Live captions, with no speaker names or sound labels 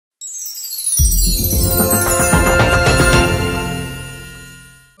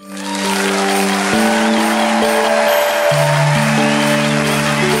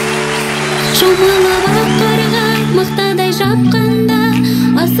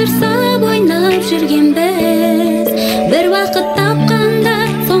сырсап ойнап жүргенбіз. Бір уақыт тапқанда,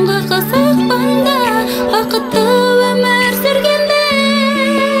 соңғы қасақпанда, бақытты өмір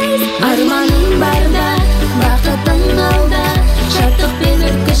сүргенбіз. Арманың барда, бақытың алда, шаттықпен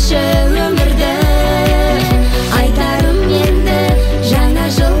өткізші өмірді. Айтарым енді, жаңа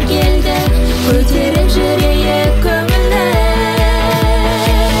жыл келді, көтеріп жүрейік көңілді.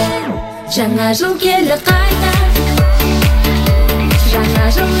 Жаңа жыл келді қайта, жаңа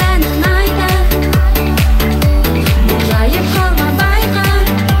жыл әнін айта, мұңайып қалма байқа,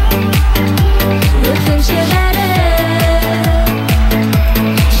 өткінші бәрі.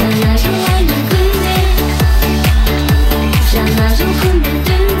 Жаңа жыл айның күнде, жаңа жыл күннің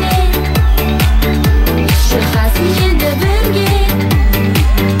түнде, шырқасын енді бірге,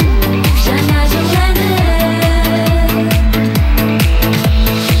 жаңа жыл әні.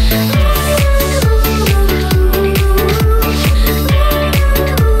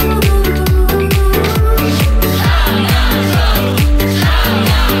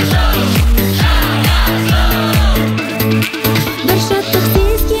 Бір шаттық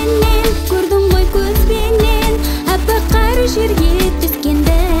сезгеннен, көрдің ғой көзбенен, аппақ қар жерге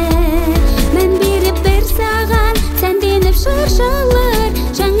түскенді. Мән беріп бір саған, сәнденіп шыршалар,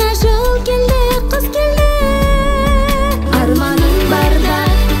 жаңа жыл келді, қыз келді. Арманың барда,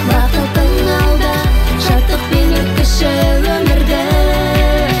 бақытың алда, шаттықпен өткізші өмірді.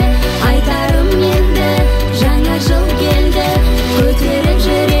 Айтарым енді, жаңа жыл келді, көтеріп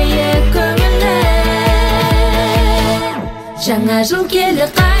жүрейік көңілді. Жаңа жыл келді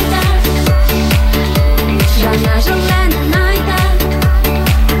қайта, жаңа жыл әнін айта,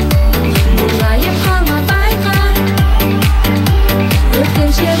 мұңайып қалма байқа,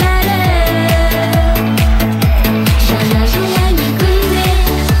 өткінші бәрі. Жаңа жыл әнін күнде,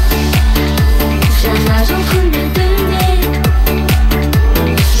 жаңа жыл күннің түнде,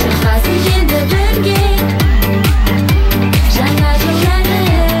 шырқасын енді бірге, жаңа жыл әні.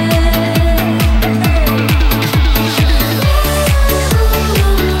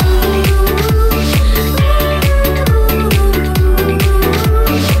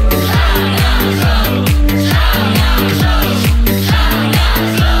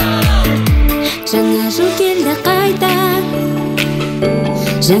 Жаңа жыл келді қайта,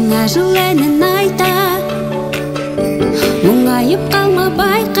 жаңа жыл әнін айта, мұңайып қалма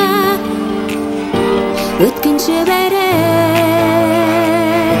байқа, өткінші бәрі.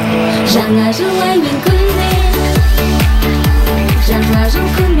 Жаңа жыл аймен күнде, жаңа жыл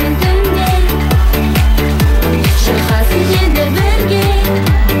күнмен түнде, шырқасын енді бірге,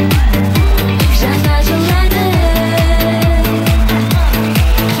 жаңа жыл әні.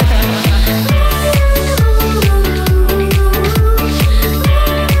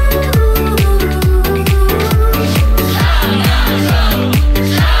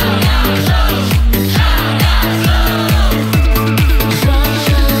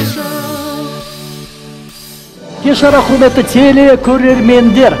 Кешара құрметті теле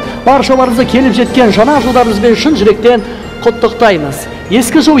көрермендер, баршаларыңызды келіп жеткен жаңа жылдарыңызбен шын жүректен құттықтаймыз.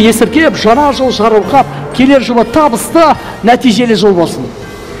 Ескі жыл есіркеп, жаңа жыл жарылқап, келер жылы табысты, нәтижелі жыл болсын.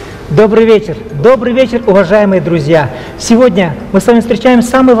 Добрый вечер, уважаемые друзья! Сегодня мы с вами встречаем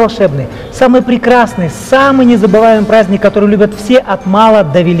самый волшебный, самый прекрасный, самый незабываемый праздник, который любят все от мала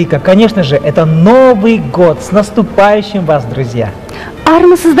до велика. Конечно же, это Новый год. С наступающим вас, друзья!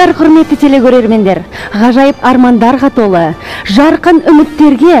 Армысыздар, құрметті телекөрермендер. Ғажайып армандарға толы, жарқын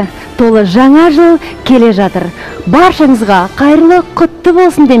үміттерге толы жаңа жыл келе жатыр. Баршаңызға қайырлы құтты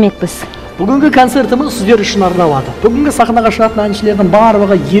болсын демекпіз. Бүгінгі концертіміз сіздер үшін арналады. Бүгінгі сахнаға шығатын әншілердің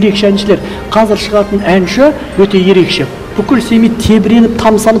барлығы ерекше әншілер. Қазір шығатын әнші өте ерекше. Бүкіл Семей тебіреніп,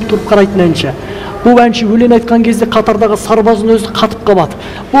 тамсанып тұрып қарайтын әнші. Бұл әнші өлең айтқан кезде қатардағы сарбаздың өзі қатып қалады.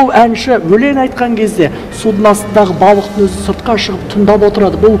 Бұл әнші өлең айтқан кезде судың астындағы балықтың өзі сыртқа шығып тыңдап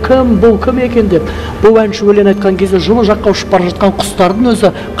отырады. Бұл кім екен деп. Бұл әнші өлең айтқан кезде жылы жаққа ұшып бара жатқан құстардың өзі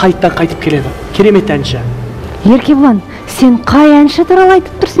қайттан қайтып келеді. Керемет әнші. Еркебұлан, сен қай әнші туралы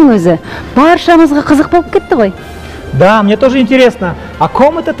айтып тұрсың өзі? Баршамызға қызық болып кетті ғой. Да, мне тоже интересно. О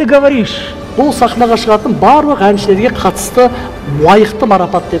ком это ты говоришь? Бұл сахнаға шығатын барлық әншілерге қатысты лайықты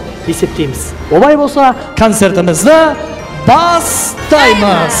марапат деп есептейміз. Олай болса, концертімізді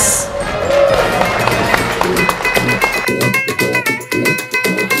бастаймыз.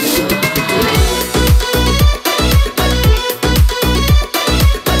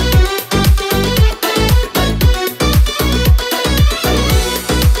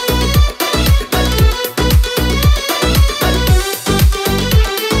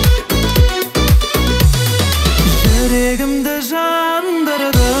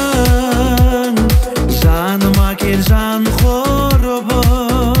 Жаныма кел жан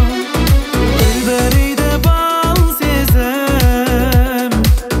құрбым,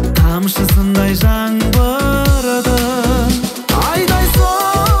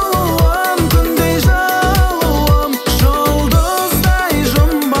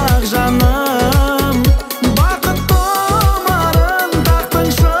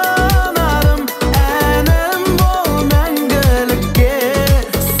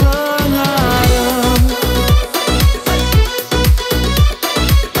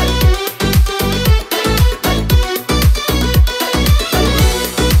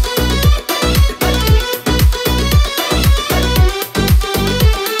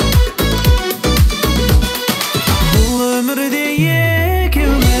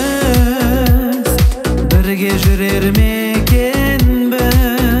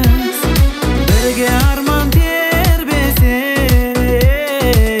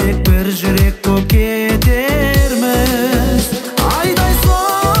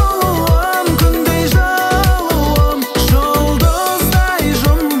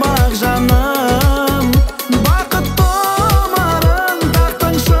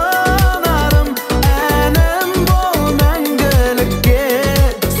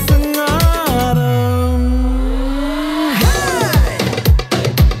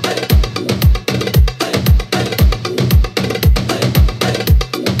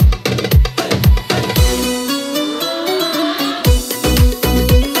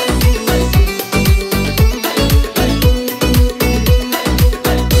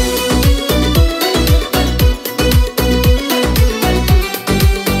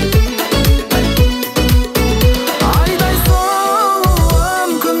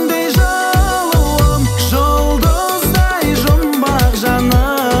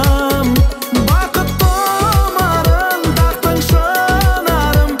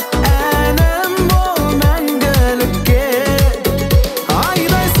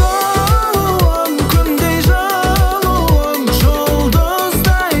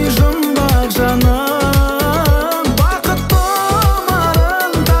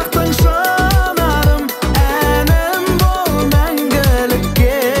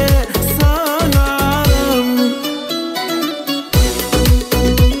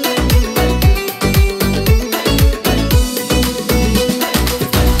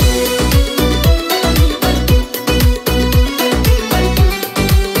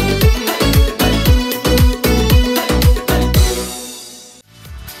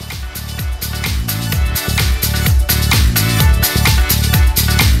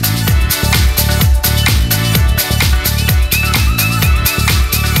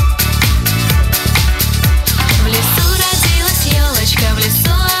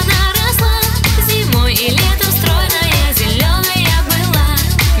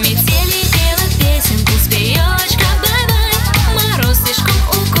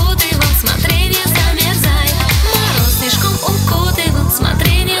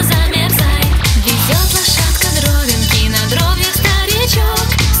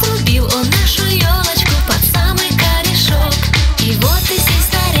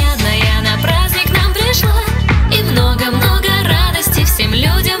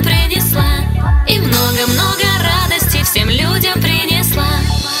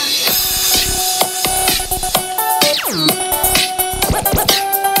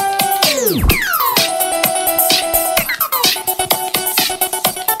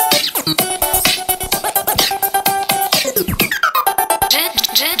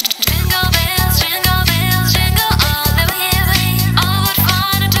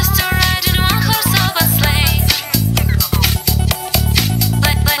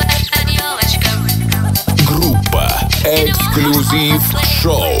 эксклюзив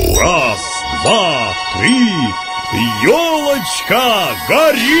шоу. Раз, два, три, елочка,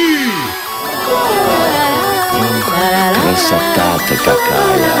 гори! Красота-то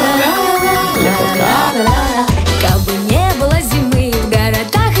какая! Кабы не было зимы в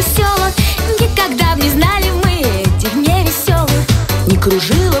городах и селах, никогда б не знали мы этих дней веселых. Не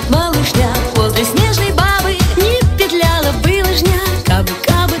кружила б малышня возле снежной бабы, не петляла бы лыжня, кабы,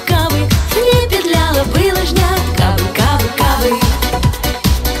 кабы, кабы, не петляла бы лыжня, кабы, кабы, кабы.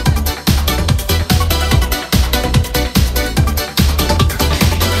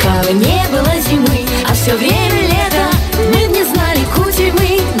 Кабы не было зимы, а все время лето, мы б не знали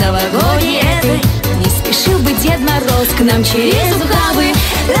кутерьмы новогодней этой. Не спешил бы Дед Мороз к нам через ухабы,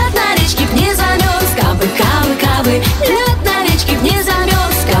 лед на речке б не замерз, кабы, кабы, кабы, лед на речке б не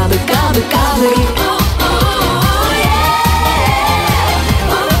замерз, кабы, кабы, кабы.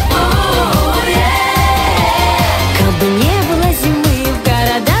 Кабы не было зимы в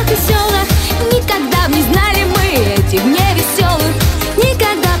городах и селах, никогда б не знали мы этих дней веселых,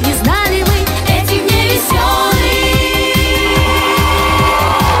 никогда б не знали мы этих дней веселых.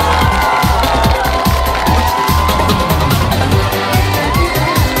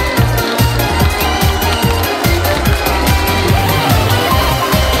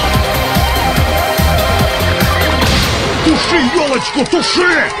 Туши елочку,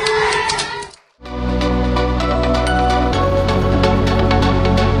 туши!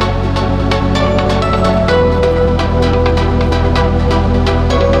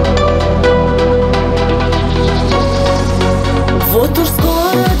 Вот уж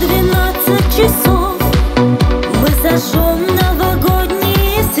скоро 12 часов, мы зажжем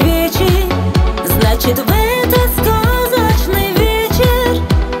новогодние свечи. Значит, в этот сказочный вечер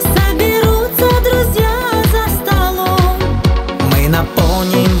соберутся друзья за столом. Мы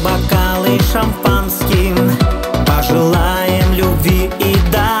наполним бокалы шампанским, пожелаем любви и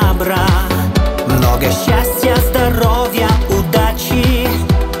добра, много счастья, здоровья, удачи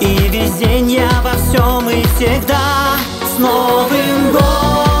и везения во всем и всегда. С Новым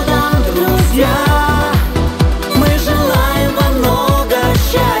годом, друзья! Мы желаем вам много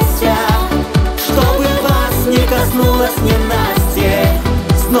счастья, чтобы вас не коснулось ненастье.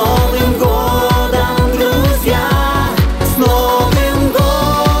 С Новым годом, друзья! С Новым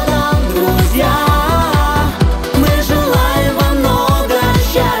годом, друзья! Мы желаем вам много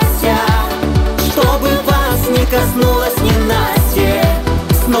счастья, чтобы вас не коснулось ненастье.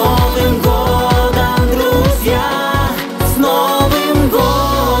 С Новым годом, друзья! С Новым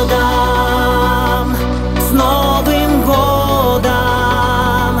годом! С Новым годом!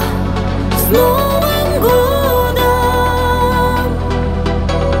 С Новым годом!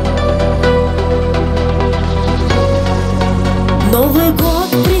 Новый год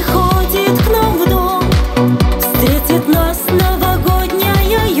приходит к нам в дом, встретит нас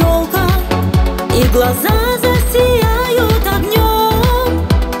новогодняя елка, и глаза засияют огнем,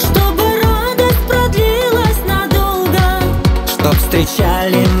 чтобы радость продлилась надолго. Чтоб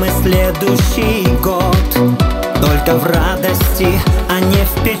встречали мы следующий год только в радости, а не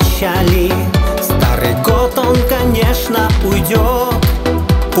в печали. Старый год, он, конечно, уйдет,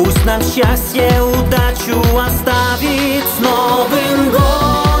 пусть нам счастье, удачу оставит. С Новым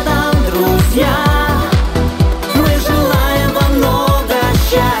годом, друзья! Мы желаем вам много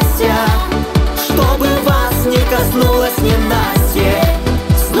счастья, чтобы вас не коснулось ненастье.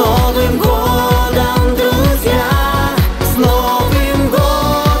 С Новым годом, друзья! С Новым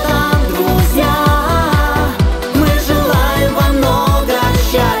годом, друзья! Мы желаем вам много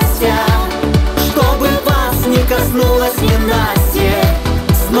счастья, чтобы вас не коснулось ненастье.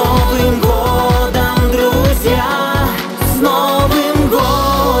 С Новым годом, друзья! С Новым годом!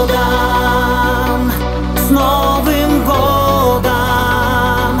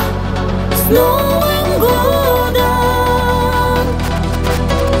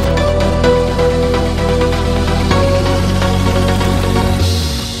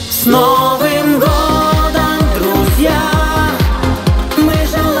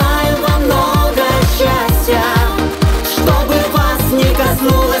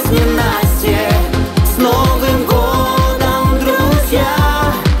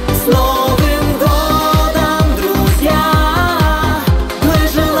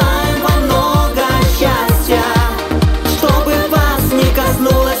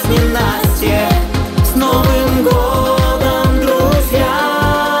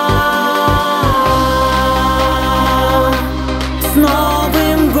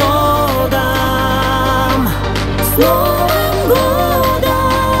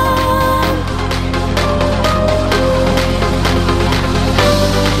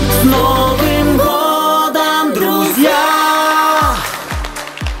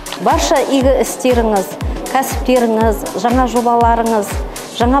 игі істеріңіз, кәсіптеріңіз, жаңа жобаларыңыз,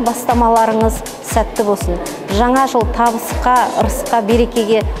 жаңа бастамаларыңыз сәтті болсын. Жаңа жыл табысқа, ырысқа,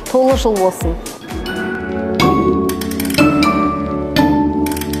 берекеге толы жыл болсын.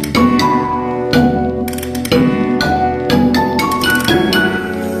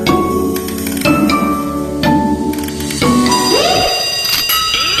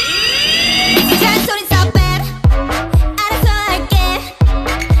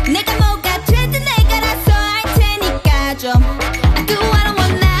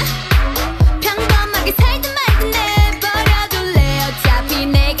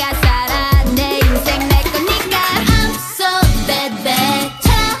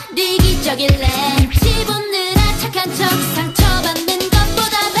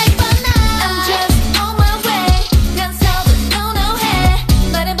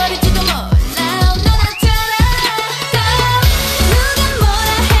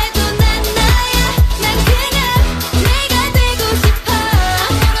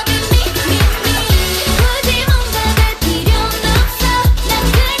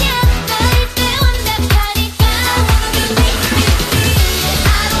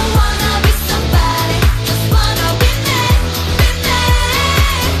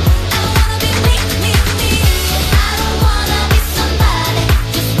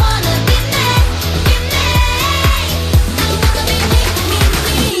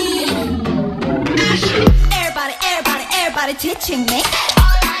 Teaching me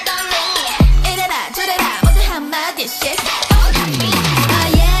이래라 저래라 모두 한마디씩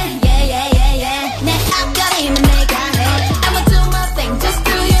내 앞가림은 내가 해 I'ma do my thing just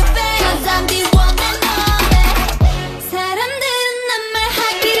do your thing Cause I'm the one and only 사람들은 난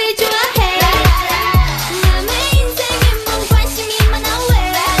말하기를 좋아해 남의 인생에 뭔 관심이 많아 왜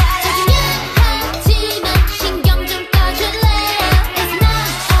중요하지만 신경 좀 꺼줄래 It's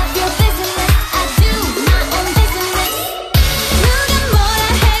none of your business I do my own business 누가 뭐라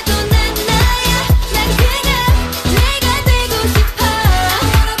해도 난 나야 난 그냥 내가 되고 싶어 I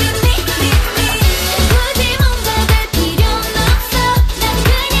wanna be me 굳이 뭔가 될 필요는 없어 난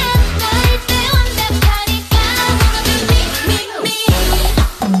그냥 너일 때 완벽하니까 I wanna be me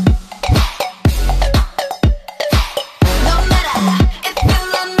No matter if you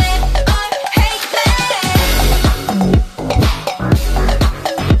love me or hate me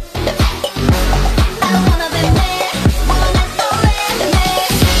I wanna be me one and only me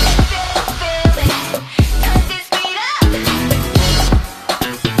feeling cause it's beat up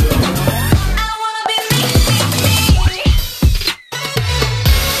I wanna be me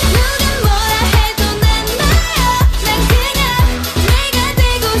누가 뭐라 해도 난 나야 난 그냥 내가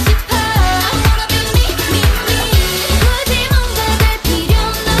되고 싶어 I wanna be me 굳이 뭔가 될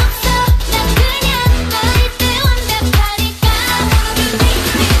필요는 없어 난 그냥 너일 때 완벽하니까 I wanna be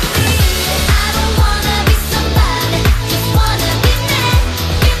me I don't wanna be somebody just wanna be me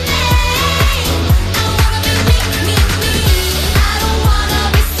I wanna be me I don't wanna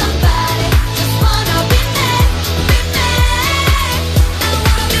be somebody just wanna be me I wanna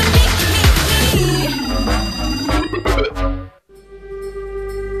be me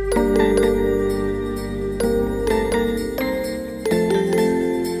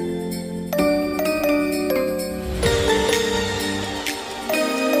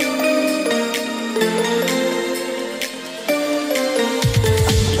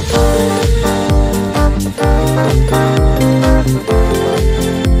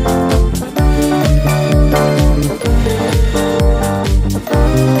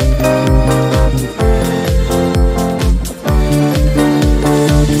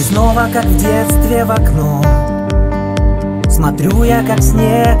Снова как в детстве в окно смотрю я, как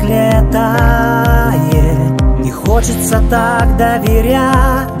снег летает, и хочется так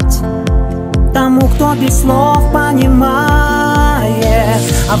доверять тому, кто без слов понимает.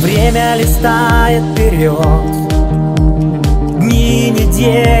 А время листает вперед, дни,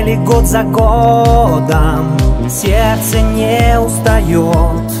 недели, год за годом. Сердце не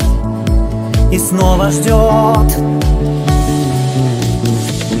устает и снова ждет.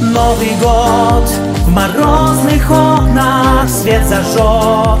 Новый год в морозных окнах свет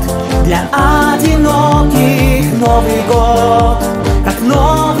зажег. Для одиноких Новый год, как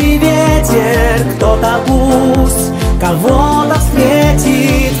новый ветер, кто-то пусть кого-то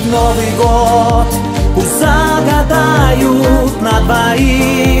встретит в Новый год. Пусть загадают на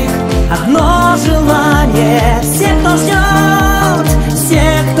двоих одно желание. Все, кто ждет,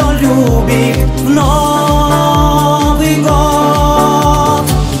 все, кто любит в Новый год.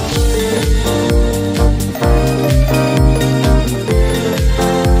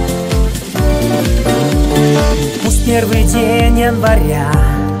 Пусть первый день января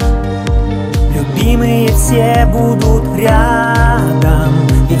все будут рядом.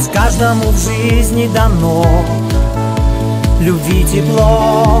 Ведь каждому в жизни дано любви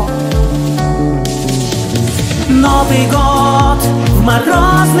тепло. Новый год в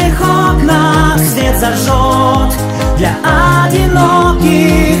морозных окнах свет зажжет. Для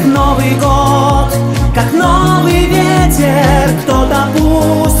одиноких Новый год, как новый ветер, кто-то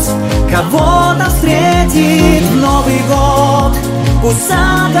пусть кого-то встретит в Новый год. Пусть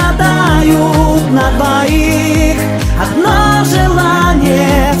загадают на двоих одно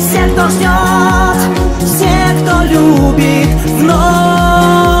желание. Все, кто ждет, все, кто любит в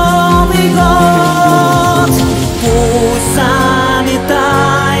Новый год. Пусть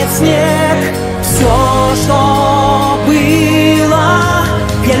заметает снег все, что было.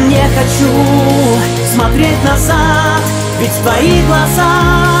 Я не хочу смотреть назад, ведь в твоих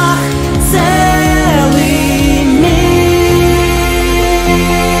глазах целый мир.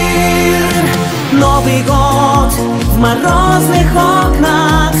 Новый год в морозных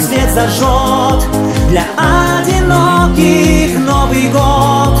окнах свет зажжет. Для одиноких Новый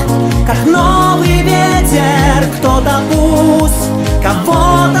год, как новый ветер, кто-то пусть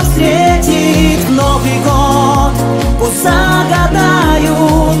кого-то встретит в Новый год. Пусть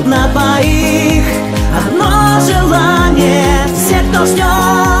загадают на двоих одно желание. Все, кто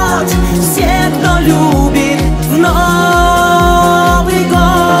ждет, все, кто любит в Новый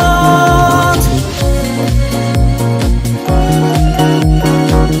год.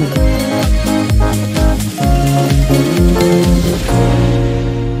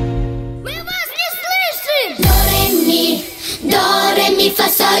 Мы вас не слышим! До ре ми фа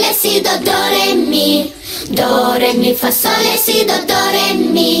соль ля си до ре ми. До ре ми фа соль ля си до ре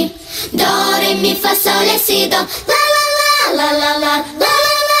ми. До ре ми фа соль ля си до ла ла ла ла ла ла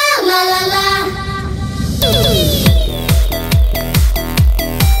ла ла ла ла.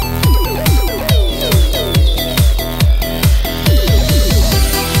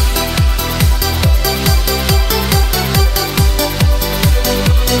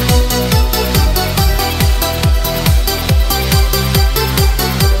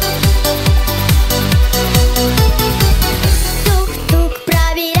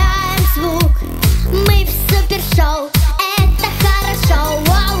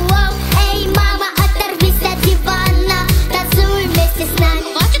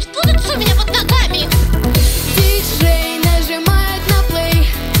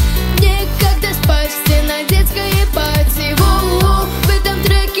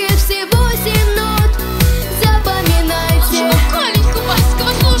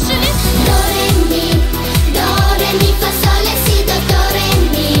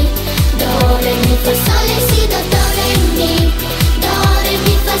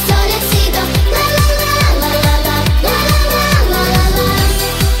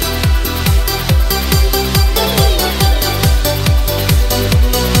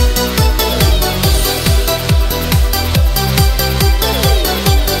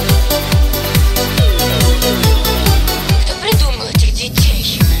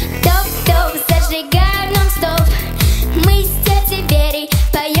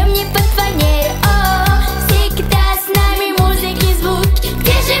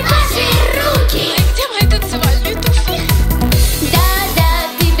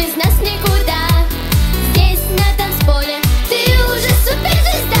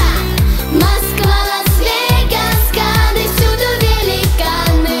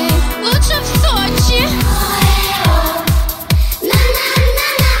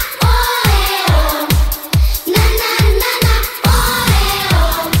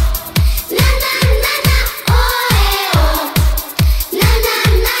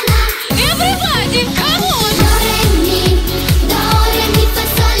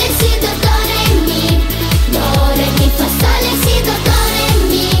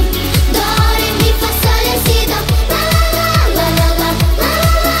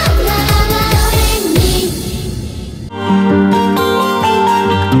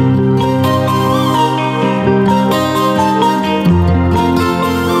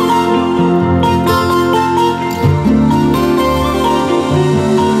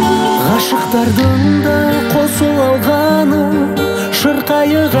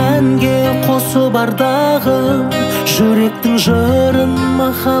 Жүректің жырын,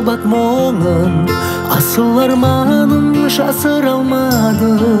 махаббат мұңын, асыл арманым жасыра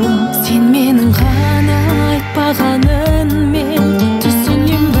алмадым. Сен менің ғана айтпағаныңмен,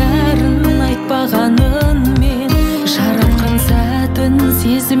 түсінем бәрін айтпағаныңмен, жаратқан сәтін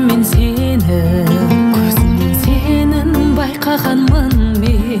сезіммен сені, көзіңнен сенің байқағанмын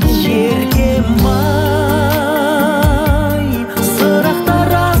мен. Еркем-ай,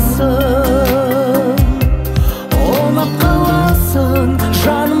 сырақтар асыл,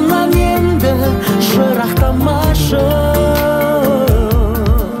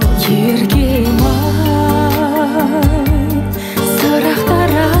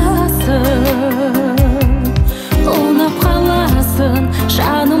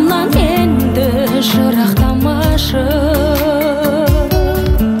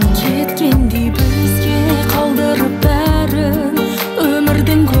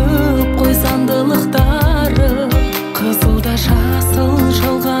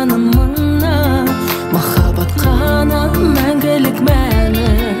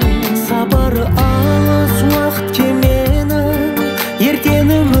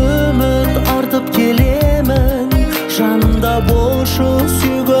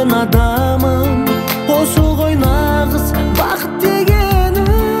 сүйген адамым, осы ғой нағыз бақыт дегені.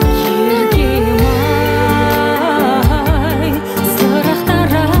 Еркем-ай,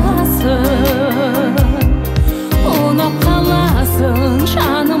 сырақтарасың, ұнап қаласың,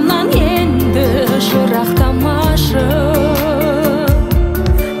 жанымнан енді жырақтамашы.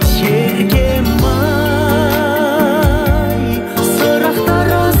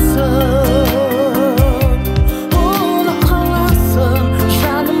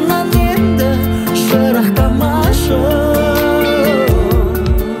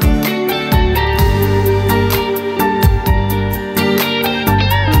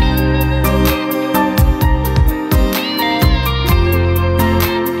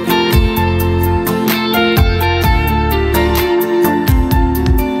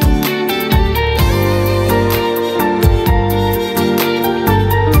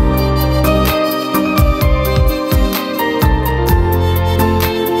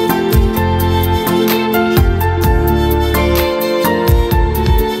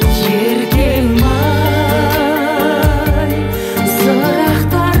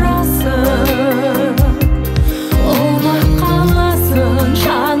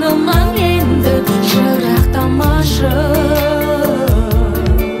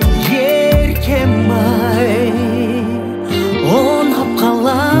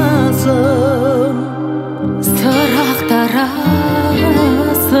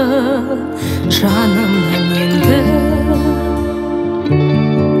 Жанымнан енді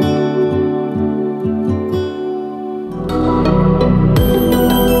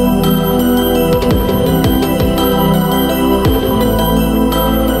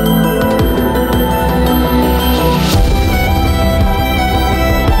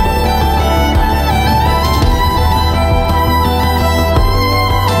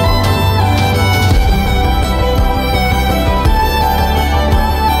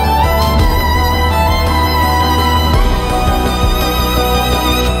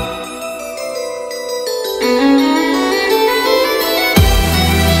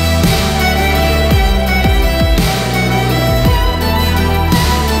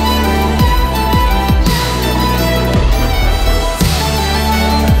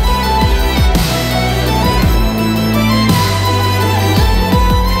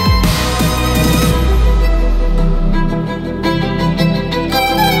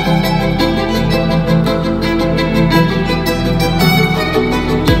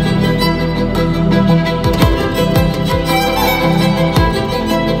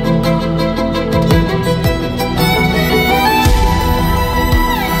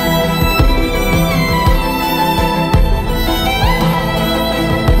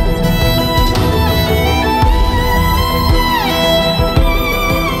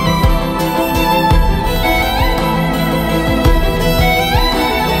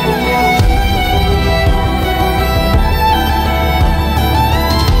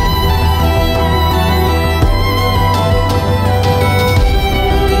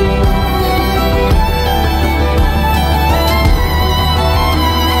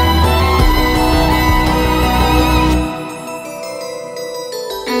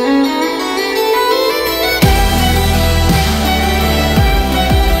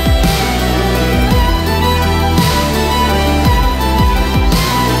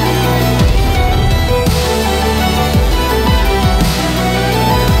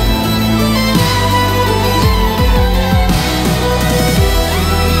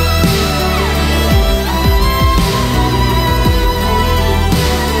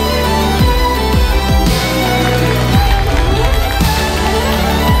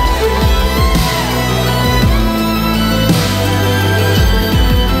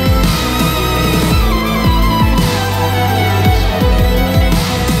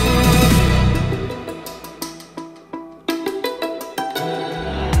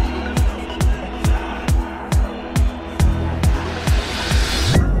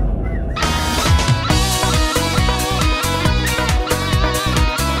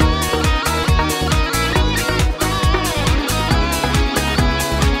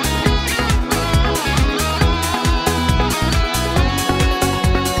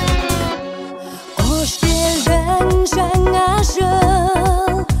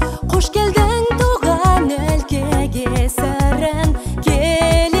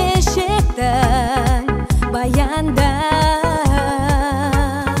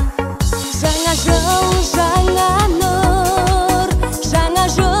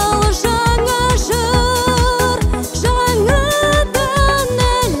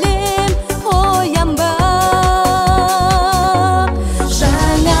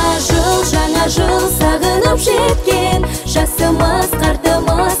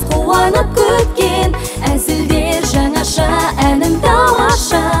қуанып күткен әзілдер жаңаша әнім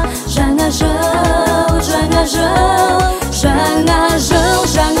тамаша жаңа жыл жаңа жыл жаңа жыл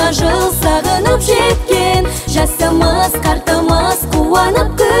жаңа жыл сағынып жеткен жасымыз қартымыз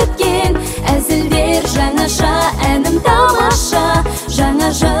қуанып күткен әзілдер жаңаша әнім тамаша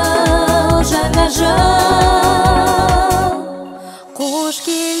жаңа жыл жаңа жыл қош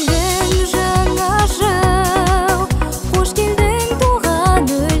келдің жаңа жыл қош келдің туған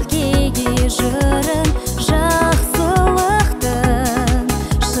өлкеге жырын жақсылықтың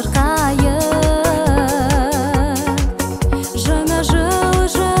шырқайын жаңа жыл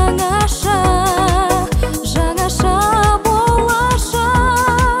жаңаша жаңаша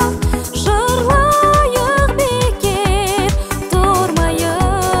болашақ жырлайық бекер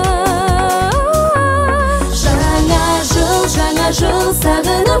тұрмайық жаңа жыл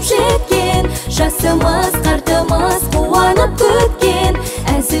сағынып жеткен жасымыз қартымыз қуанып күткен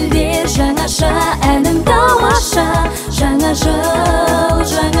әзілдер жаңаша әнім тамаша жаңа жыл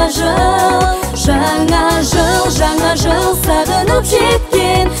жаңа жыл жаңа жыл жаңа жыл сағынып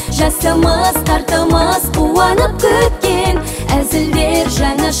жеткен жасымыз қартымыз қуанып күткен әзілдер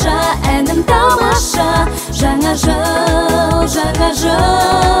жаңаша әнім тамаша жаңа жыл жаңа жыл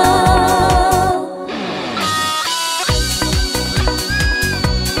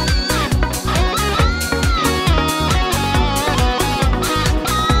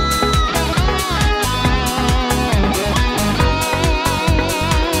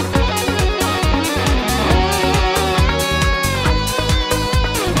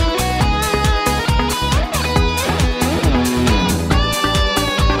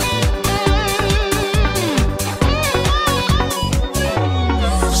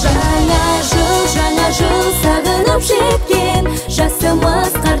сағынып жеткен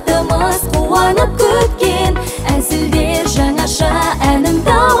жасымыз қартымыз қуанып күткен әзілдер жаңаша әнім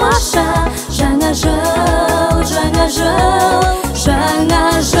тамаша жаңа жыл жаңа жыл жаңа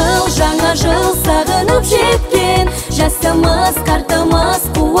жыл жаңа жыл сағынып жеткен жасымыз қартымыз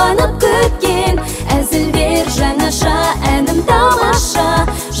қуанып күткен әзілдер жаңаша әнім тамаша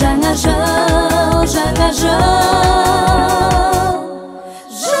жаңа жыл жаңа жыл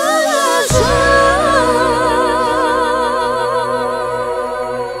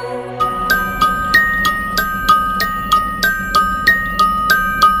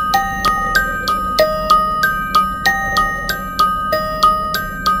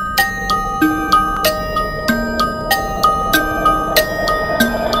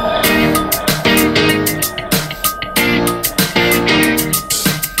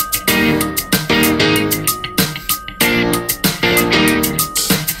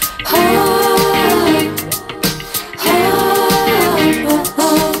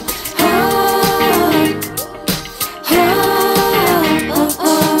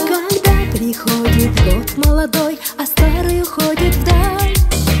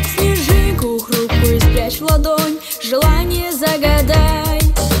желание загадай.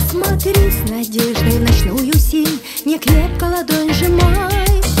 Смотри с надеждой в ночную синь, не крепко ладонь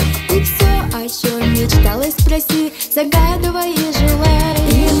сжимай. И все, о чем мечталось, спроси, загадывай и желай.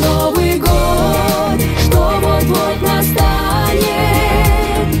 И Новый год, что вот-вот настанет,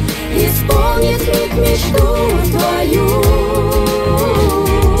 исполнит ведь мечту твою.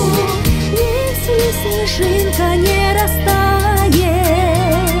 Если снежинка не растает,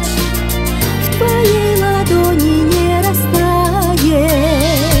 в твоей ладони не растает.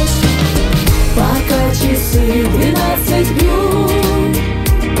 Пока часы 12 бьют,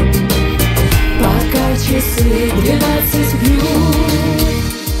 пока часы 12 бьют.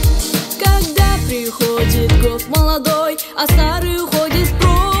 Когда приходит год молодой, а старый уходит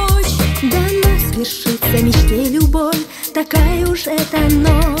прочь, до нас свершится мечте любовь, такая уж эта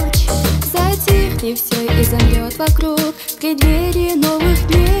ночь. Затихнет все и замрет вокруг в преддверии новых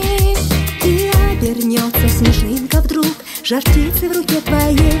дней. И обернется снежинка вдруг, жар птицы в руке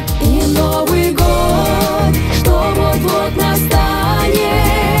твоей. И Новый год, что вот-вот настанет,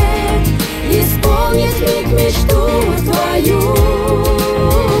 исполнит миг мечту твою.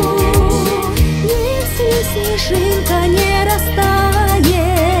 Если снежинка не растает,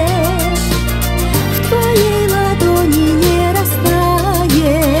 в твоей ладони не растает.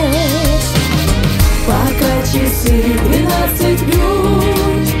 Пока часы 12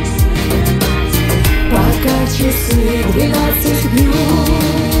 бьют, пока часы 12 бьют.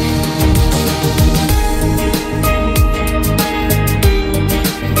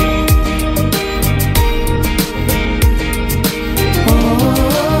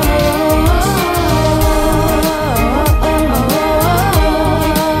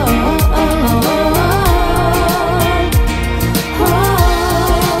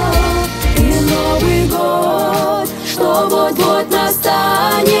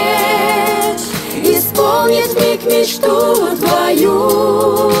 мечту твою.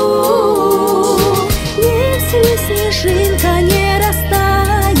 Если снежинка не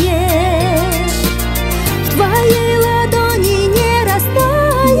растает, в твоей ладони не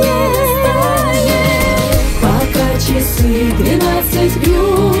растает. Пока часы 12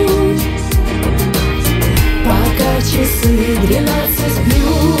 бьют, пока часы 12 бьют.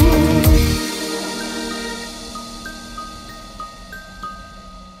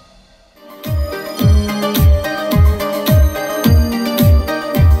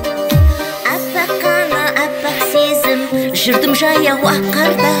 Жүрдім жаяу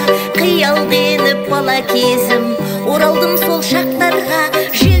аққарда, қиялденіп бала кезім. Оралдым сол шақтарға,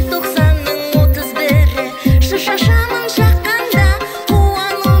 желтоқсанның 31-і. Шашамын жаққанда,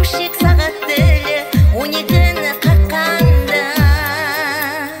 қуану шек сағат тілі, 12-ні қаққанда.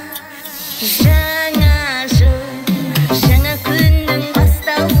 Жаңа жыл, жаңа күннің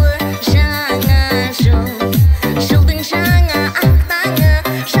бастауы, жаңа жыл. Жылдың жаңа ақтаңы,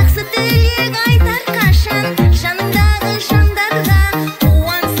 жақсы тілек айтар қашан, жаныңдағы жандарға,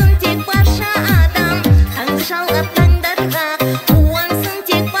 қуансын тек барша адам. Таңды жалғап таңдарға, қуансын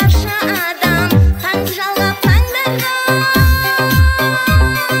тек барша адам. Таңды жалғап таңдарға.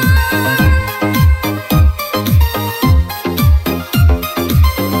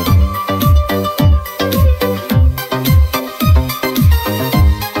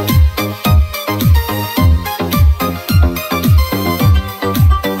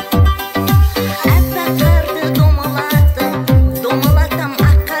 Аппақ қарды домалатам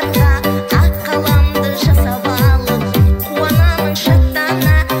ақ қарға, ақ қаламды жасап алып, қуанамын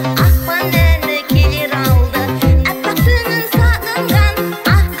шаттана, ақпан әні келер алды. Аппақ түнін сағынған,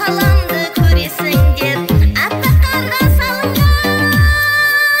 ақ қаламды көресіңдер, аппақ қарға салынған.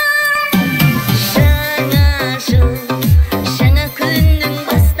 Жаңа жыл, жаңа күннің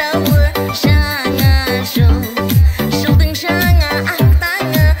бастауы, жаңа жыл. Жылдың жаңа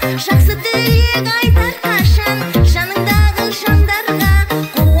ақтаңы, жақсы тілек айтар қашан, жаныңдағы жандарға,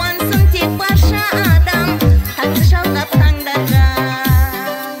 қуансын тек барша адам. Таңды жалғап таңдарға.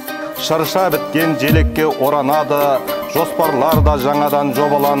 Шырша біткен желекке оранады, жоспарлар да жаңадан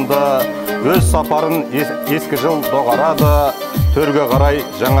жобаланды. Өз сапарын ескі жыл доғарады, төрге қарай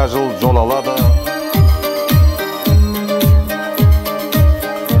жаңа жыл жол алады.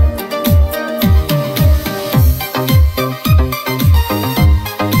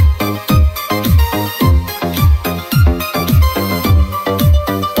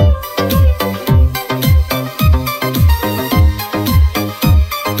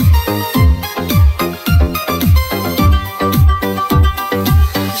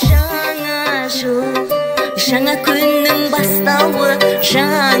 Жаңа жыл, жаңа күннің бастауы,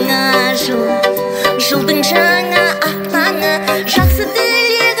 жаңа жыл. Жылдың жаңа ақтаңы, жақсы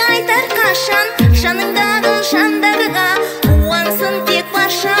тілек айтар қашан, жаныңдағы жандарға, қуансын тек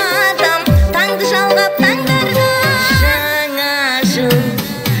барша адам. Таңды жалғап таңдарға. Жаңа жыл,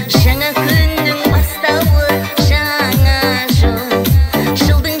 жаңа күннің бастауы, жаңа жыл.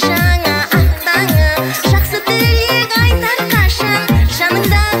 Жылдың жаңа ақтаңы, жақсы тілек айтар қашан,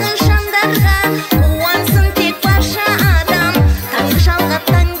 жаныңдағы жандарға, қуансын тек барша адам. Таңды жалғап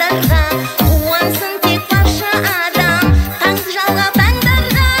таңдарға, қуансын тек барша адам. Таңды жалғап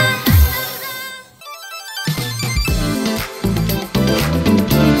таңдарға.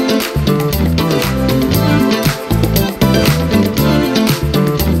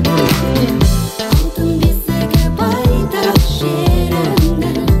 Алтын бесігі байтақ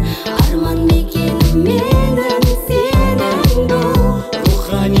жерімді, арман мекенім менің сенің бұл.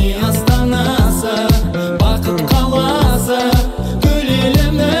 Рухани астанасы, бақыт қаласы, гүл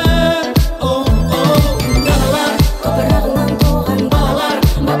елімі. Далалар, Топырағынан туған балалар,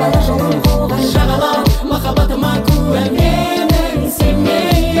 бабалар жолын қуған жағалау, махаббатыма куә менің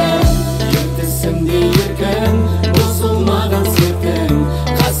Семейім. Ертісімде еркін, бұзылмаған серкін,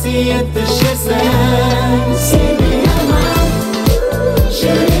 қасиетті жерсің. Семей аман,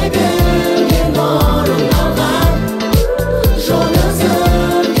 жүрегімде нұрын алған,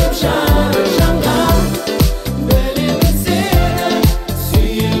 жолдасым деп жары жанған. Білемін сені,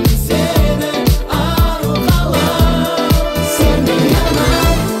 сүйемін сені, ару қалам. Семей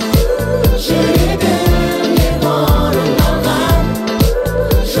аман, жүрегімде нұрын алған,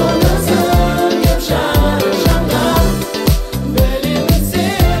 жолдасым деп жары жанған. Білемін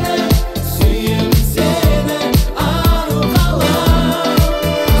сені, сүйемін сені,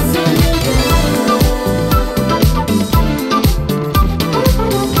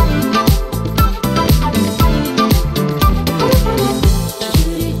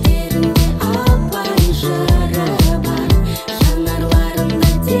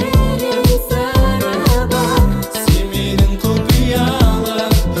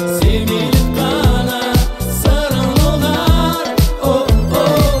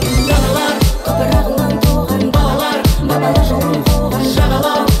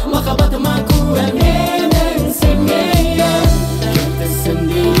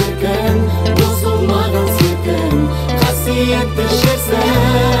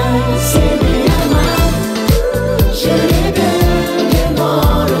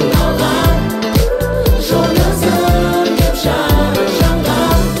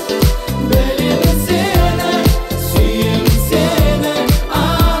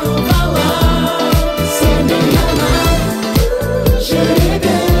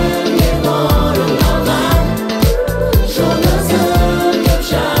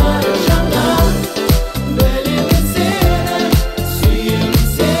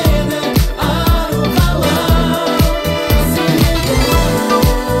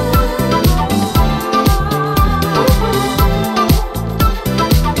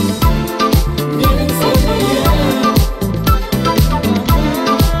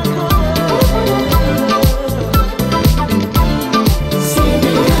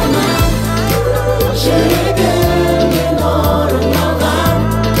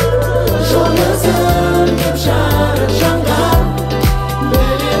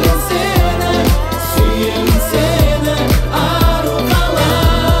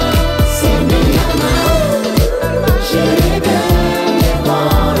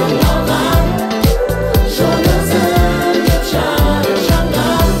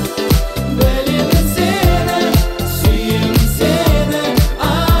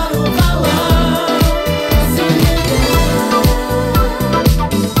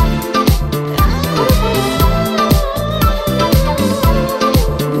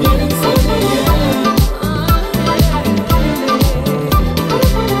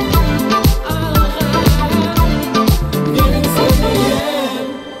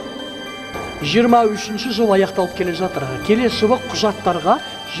 23-ші жыл аяқталып келе жатыр. Келесі жылы құжаттарға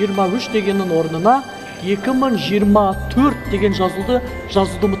 23 дегеннің орнына 2024 деген жазуды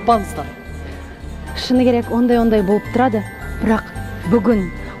ұмытпаңыздар. Шыны керек, ондай болып тұрады. Бірақ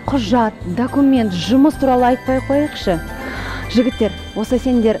бүгін құжат, документ, жұмыс туралы айтпай қойықшы. Жігіттер, осы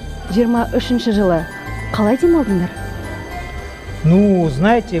сендер 23-ші жылы қалай демалдыңдар? Ну,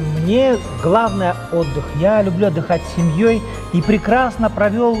 знаете, мне главное отдых. Я люблю отдыхать с семьей и прекрасно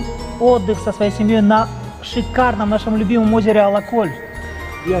провел отдых со своей семьей на шикарном нашем любимом озере Алакөл.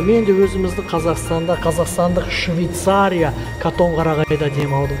 Мен де өзімізді Қазақстандық Швейцария Катонқарағайда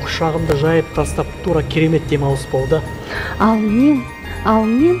демалдым. Құшағымды жайып тастап, тура керемет демалыс болды. Ал мен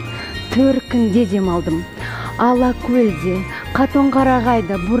Төркінде демалдым. Алакөлде,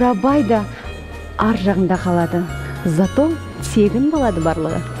 Катонқарағайда, Бурабайда ар жағында қалады. Зато тегін болады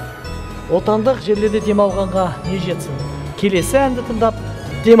барлығы. Отандық жерлерде демалғанға не жетсін? Келесі әнді тыңдап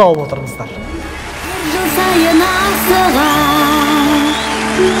демалып отырыңыздар. Жыл сайын асыға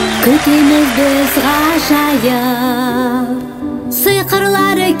күтеміз біз ғажайып,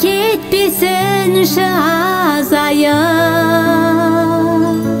 сиқырлары кетпесінші азайып.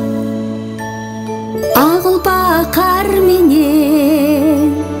 Ағылпа қарменен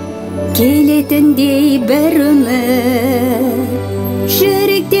келетіндей бір үміт,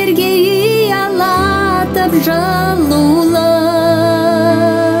 жүректерге ұялатып жылулы.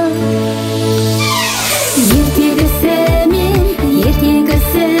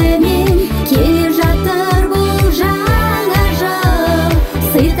 Ертегісімен келе жатыр бұл жаңа жыл,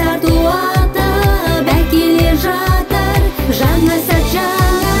 сый тарту атып әкеле жатыр жаңа сәт,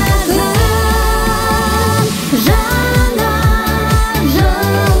 жаңа күн. Жаңа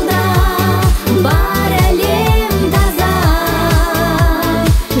жылда бар әлем таза,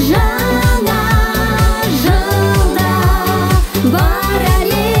 жаңа жылда бар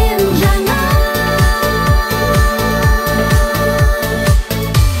әлем жаңа.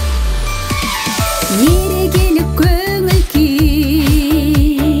 Ерекелік көңіл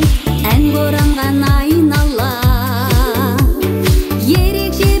күй, ән оранған айнала,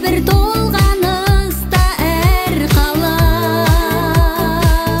 ерекше бір толғаныста әр қала.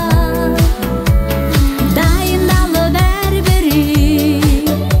 Дайындалып әрбірі,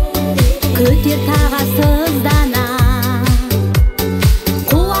 көтер тағасыздана,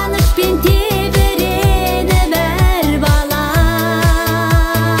 қуанышпен тебіреніп әр бала.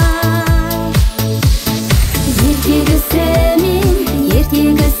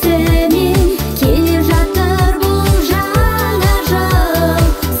 Ертегісімен келе жатыр бұл жаңа жыл,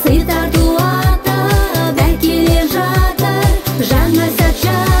 сый тарту атып әкеле жатыр жаңа сәт,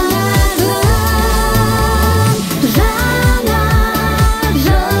 жаңа күн. Жаңа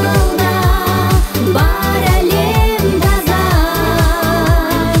жылда бар әлем таза,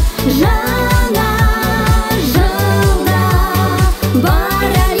 жаңа жылда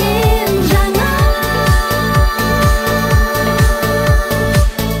бар әлем жаңа.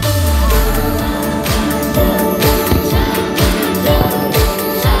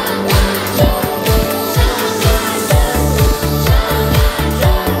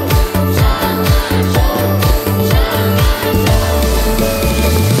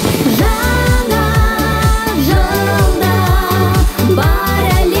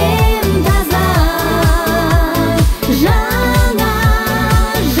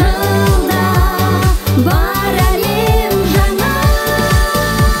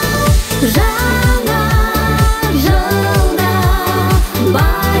 Жаңа жылда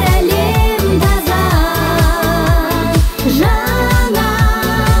бар әлем таза, жаңа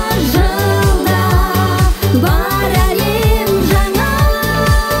жылда бар әлем жаңа. Жаңа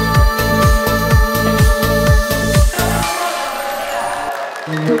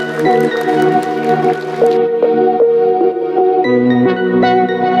жылда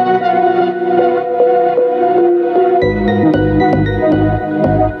бар әлем таза, жаңа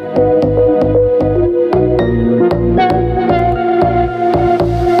жылда бар әлем жаңа.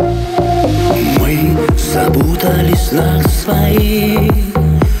 Мы запутались на своих,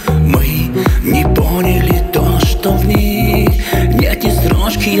 мы не поняли то, что в них нет ни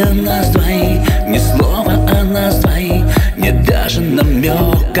строчки о нас двоих, ни слова о нас двоих, нет даже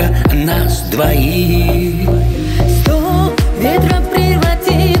намека о нас двоих. 100 ветров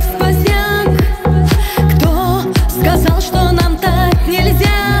превратит в пустяк. Кто сказал, что нам так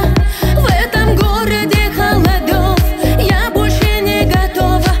нельзя? В этом городе холодов я больше не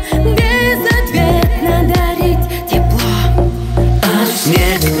готова безответно дарить тепло. А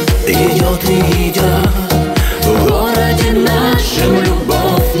снег идет и идет, в городе нашем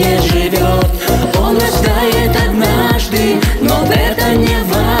любовь не живет. Он растает однажды, но это не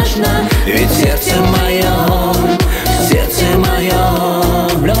важно, ведь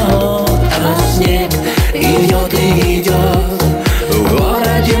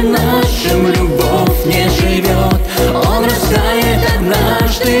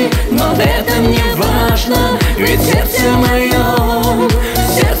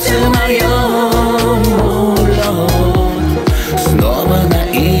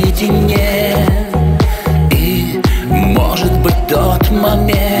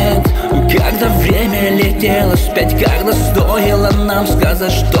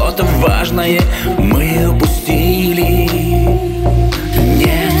что-то важное мы упустили.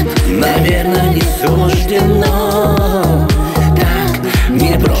 Нет, наверное, не суждено. Так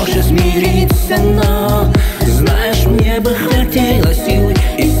мне проще смириться, но знаешь, мне бы хотелось силы,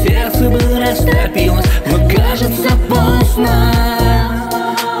 и сердце бы растопилось, но кажется поздно.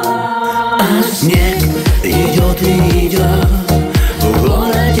 А снег идет и идет, в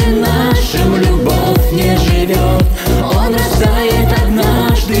городе нашем любовь не живет. Он растает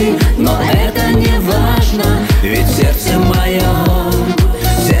однажды, но это не важно, ведь сердце мое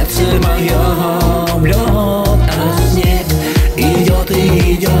лед. А снег идет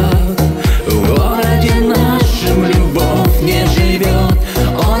и идет, в городе нашем любовь не живет.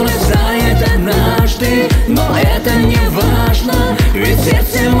 Он растает однажды, но это не важно, ведь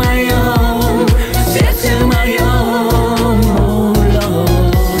сердце мое лед.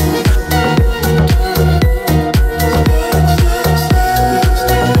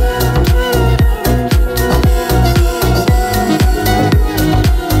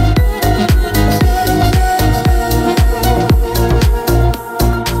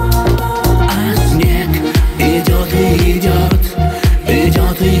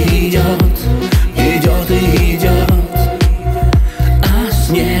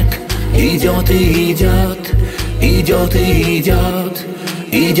 Идет и идет,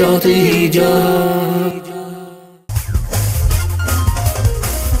 идет и идет.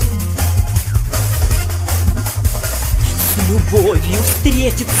 С любовью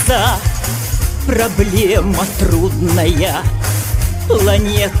встретиться проблема трудная.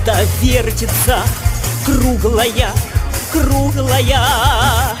 Планета вертится, круглая, круглая.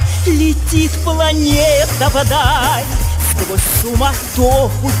 Летит планета вдаль сквозь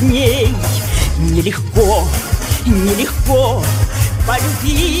суматоху дней. Нелегко, нелегко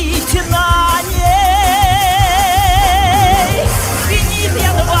полюбить на ней. Звенит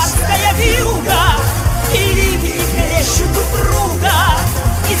январская вьюга, и ливни хлещут друг друга,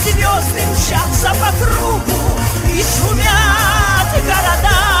 и звезды мчатся по кругу, и шумят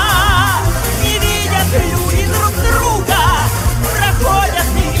города. Не видят люди друг друга, проходят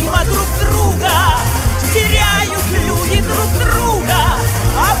мимо друг друга, теряют люди друг друга,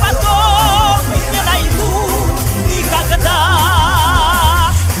 а потом не найдут никогда.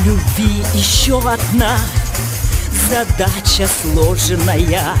 Любви еще одна задача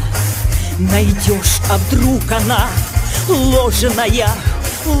сложенная. Найдешь, а вдруг она ложная,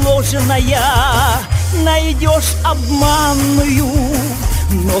 ложная. Найдешь обманную,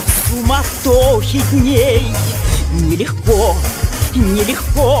 но в суматохе дней нелегко,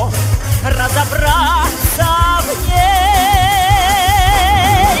 нелегко разобраться в ней.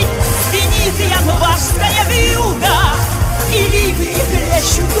 Звенит январская вьюга, и ливни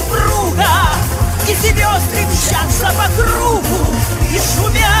хлещут упруга, и звезды мчатся по кругу, и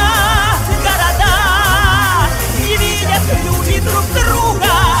шумят города. Не видят люди друг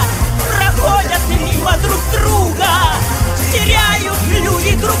друга, проходят мимо друг друга, теряют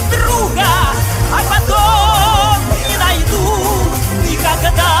люди друг друга, а потом не найдут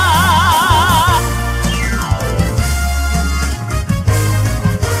никогда.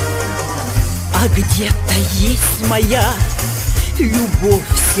 А где-то есть моя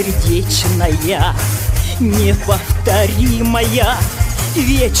любовь сердечная, неповторимая,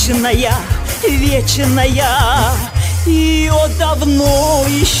 вечная, вечная. Ее давно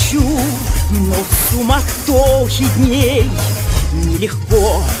ищу, но в суматохе дней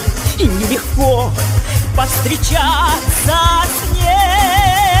нелегко, нелегко повстречаться с ней.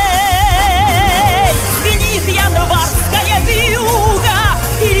 Звенит январская вьюга,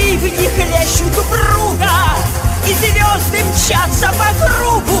 и ливни хлещут упруга, и звезды мчатся по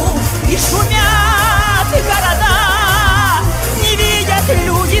кругу, и шумят города. Не видят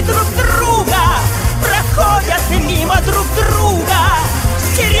люди друг друга, проходят мимо друг друга,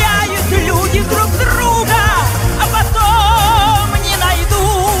 теряют люди друг друга, а потом не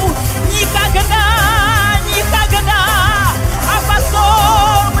найдут никогда, никогда, а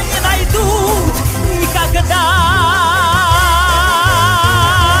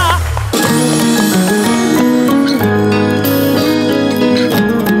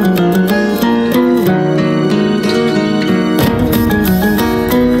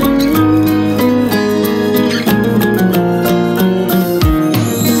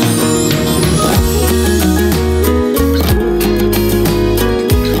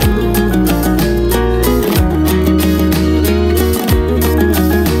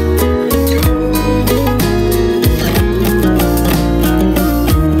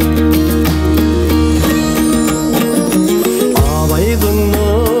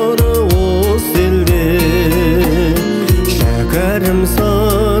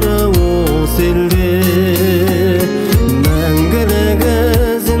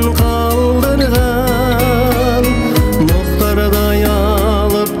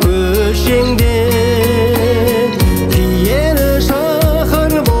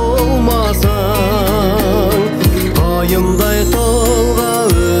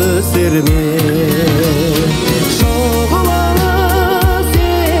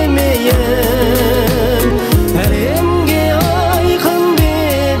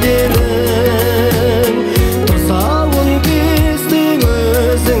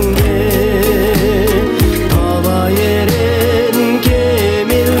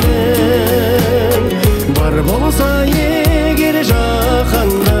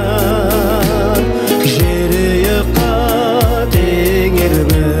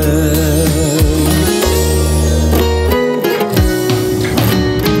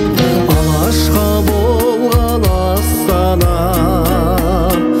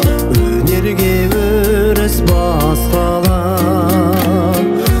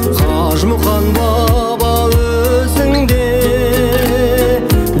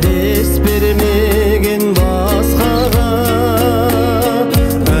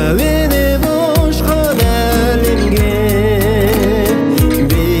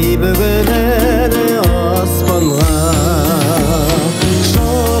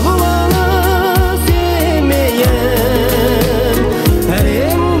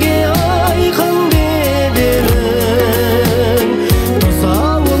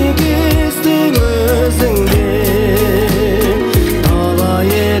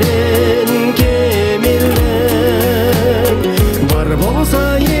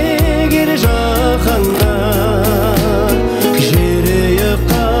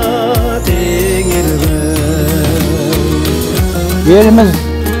еліміз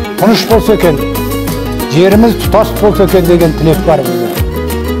тыныш болса екен, жеріміз тұтас болса екен деген тілек бар бізде.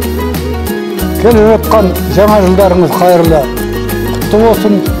 Келе жатқан жаңа жылдарыңыз қайырлы, құтты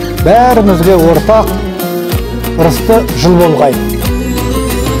болсын, бәрімізге ортақ, ырысты жыл болғай.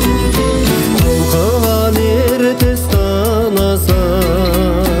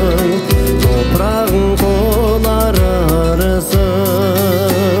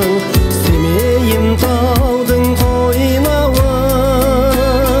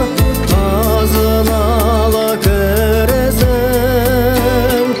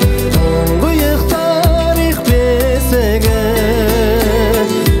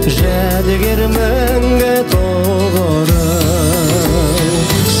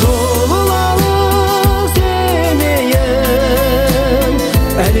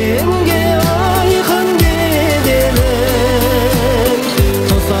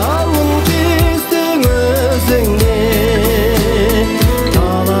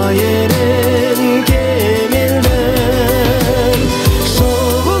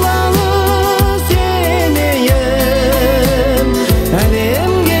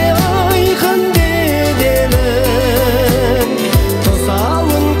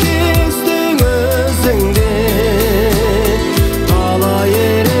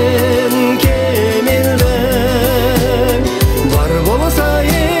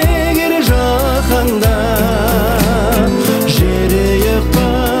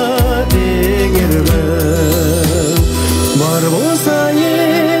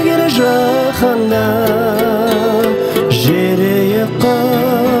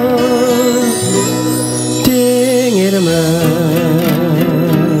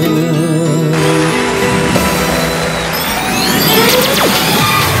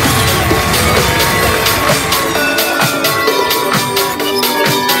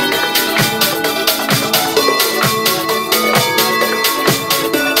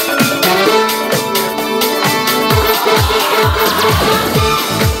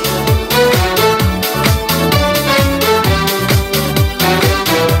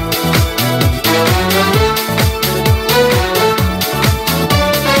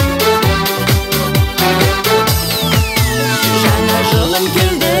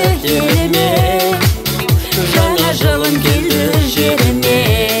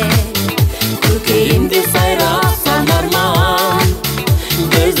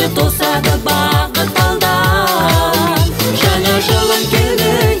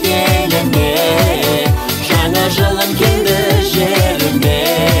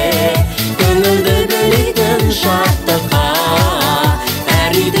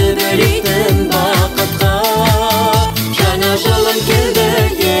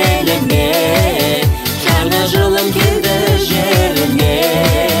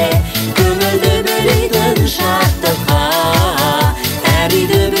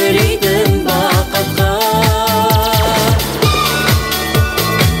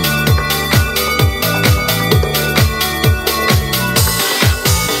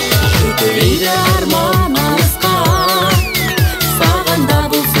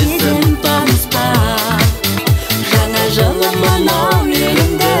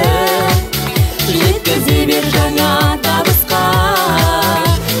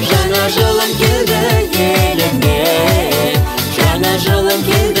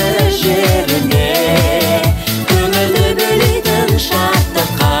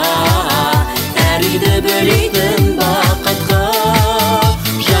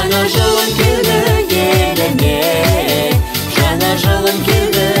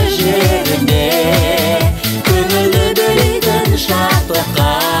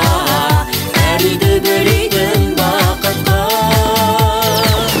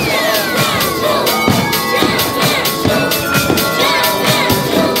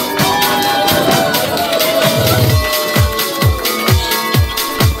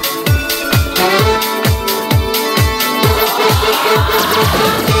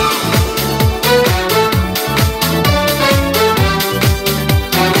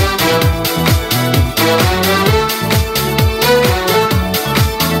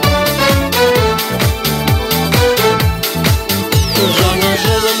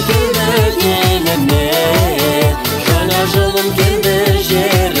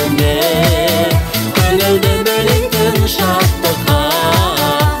 Шат